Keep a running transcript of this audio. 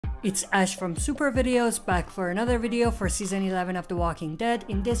It's Ash from Super Videos, back for another video for season 11 of The Walking Dead.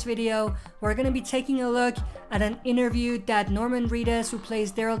 In this video, we're going to be taking a look at an interview that Norman Reedus, who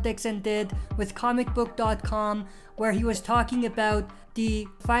plays Daryl Dixon, did with comicbook.com, where he was talking about the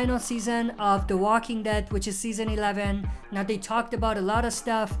final season of The Walking Dead, which is season 11. Now, they talked about a lot of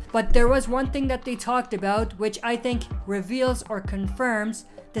stuff, but there was one thing that they talked about which I think reveals or confirms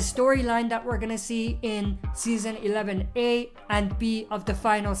the storyline that we're gonna see in season 11A and B of the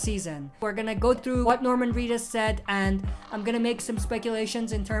final season. We're gonna go through what Norman Reedus said, and I'm gonna make some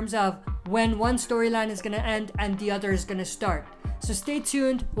speculations in terms of when one storyline is gonna end and the other is gonna start. So stay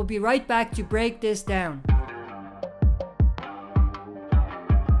tuned, we'll be right back to break this down.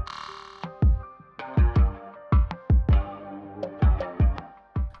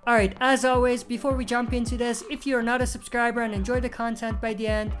 Alright, as always, before we jump into this, if you are not a subscriber and enjoy the content by the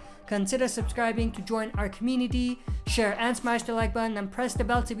end, consider subscribing to join our community, share and smash the like button, and press the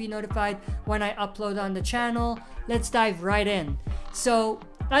bell to be notified when I upload on the channel. Let's dive right in. So,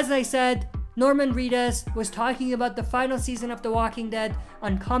 as I said, Norman Reedus was talking about the final season of The Walking Dead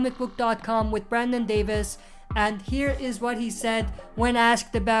on comicbook.com with Brandon Davis, and here is what he said when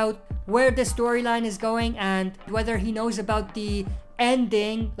asked about where the storyline is going and whether he knows about the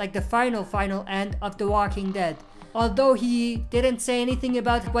ending, like the final end of The Walking Dead. Although he didn't say anything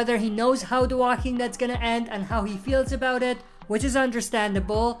about whether he knows how The Walking Dead's gonna end and how he feels about it, which is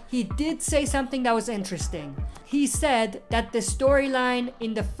understandable, he did say something that was interesting. He said that the storyline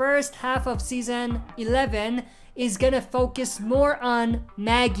in the first half of season 11 is gonna focus more on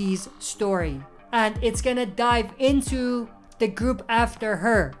Maggie's story, and it's gonna dive into the group after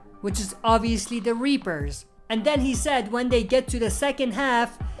her, which is obviously the Reapers. And then he said when they get to the second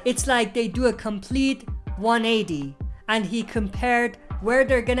half, it's like they do a complete 180. And he compared where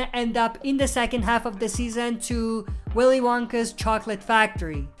they're gonna end up in the second half of the season to Willy Wonka's Chocolate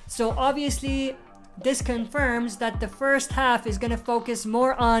Factory. So obviously, this confirms that the first half is gonna focus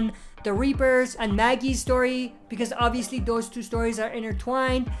more on the Reapers and Maggie's story, because obviously those two stories are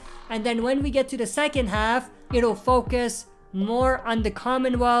intertwined. And then when we get to the second half, it'll focus more on the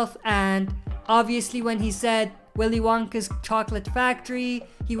Commonwealth. And obviously, when he said Willy Wonka's Chocolate Factory,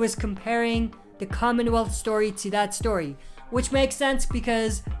 he was comparing the Commonwealth story to that story, which makes sense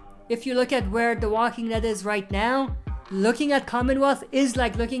because if you look at where The Walking Dead is right now, looking at Commonwealth is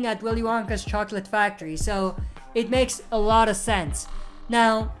like looking at Willy Wonka's Chocolate Factory, so it makes a lot of sense.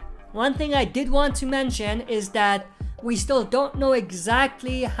 Now, one thing I did want to mention is that we still don't know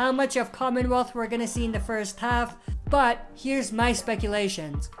exactly how much of Commonwealth we're gonna see in the first half, but here's my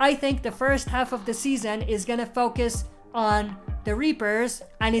speculations. I think the first half of the season is gonna focus on the Reapers,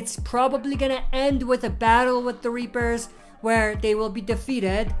 and it's probably gonna end with a battle with the Reapers where they will be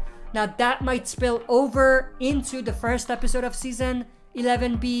defeated. Now that might spill over into the first episode of season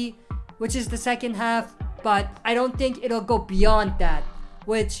 11B, which is the second half, but I don't think it'll go beyond that,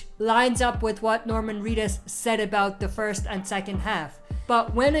 which lines up with what Norman Reedus said about the first and second half.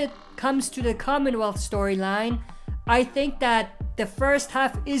 But when it comes to the Commonwealth storyline, I think that the first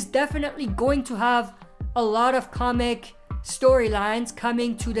half is definitely going to have a lot of comic storylines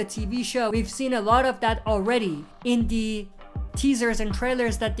coming to the TV show. We've seen a lot of that already in the teasers and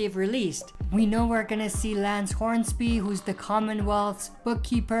trailers that they've released. We know we're gonna see Lance Hornsby, who's the Commonwealth's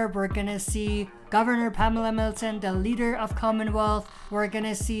bookkeeper. We're gonna see Governor Pamela Milton, the leader of Commonwealth. We're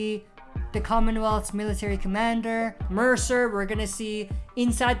gonna see the Commonwealth's military commander, Mercer. We're gonna see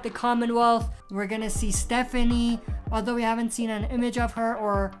inside the Commonwealth, we're gonna see Stephanie. Although we haven't seen an image of her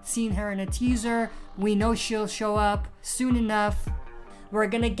or seen her in a teaser, we know she'll show up soon enough. We're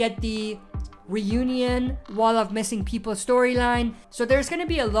gonna get the reunion Wall of Missing People storyline. So there's gonna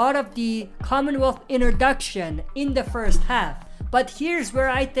be a lot of the Commonwealth introduction in the first half. But here's where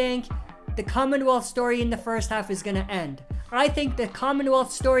I think the Commonwealth story in the first half is gonna end. I think the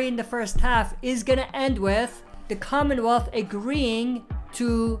Commonwealth story in the first half is gonna end with the Commonwealth agreeing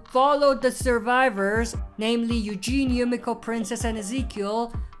to follow the survivors, namely Eugene, Yumiko, Princess, and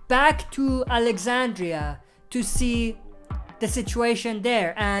Ezekiel, back to Alexandria to see the situation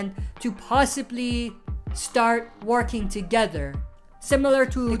there and to possibly start working together, similar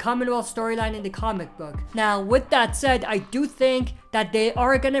to the Commonwealth storyline in the comic book. Now, with that said, I do think that they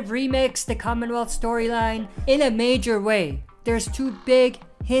are gonna remix the Commonwealth storyline in a major way. There's two big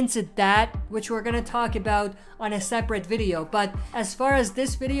hints at that, which we're gonna talk about on a separate video. But as far as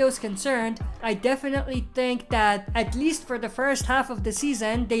this video is concerned, I definitely think that at least for the first half of the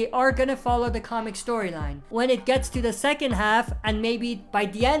season, they are gonna follow the comic storyline. When it gets to the second half, and maybe by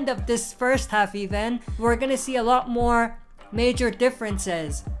the end of this first half even, we're gonna see a lot more major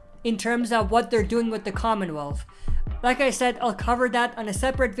differences in terms of what they're doing with the Commonwealth. Like I said, I'll cover that on a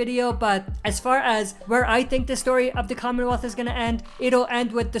separate video, but as far as where I think the story of the Commonwealth is gonna end, it'll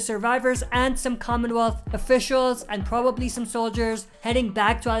end with the survivors and some Commonwealth officials and probably some soldiers heading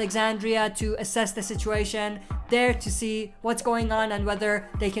back to Alexandria to assess the situation there to see what's going on and whether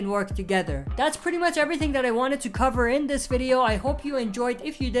they can work together. That's pretty much everything that I wanted to cover in this video. I hope you enjoyed.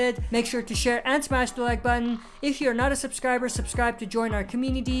 If you did, make sure to share and smash the like button. If you're not a subscriber, subscribe to join our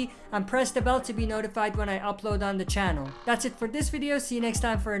community and press the bell to be notified when I upload on the channel. That's it for this video. See you next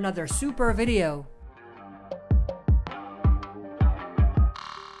time for another super video.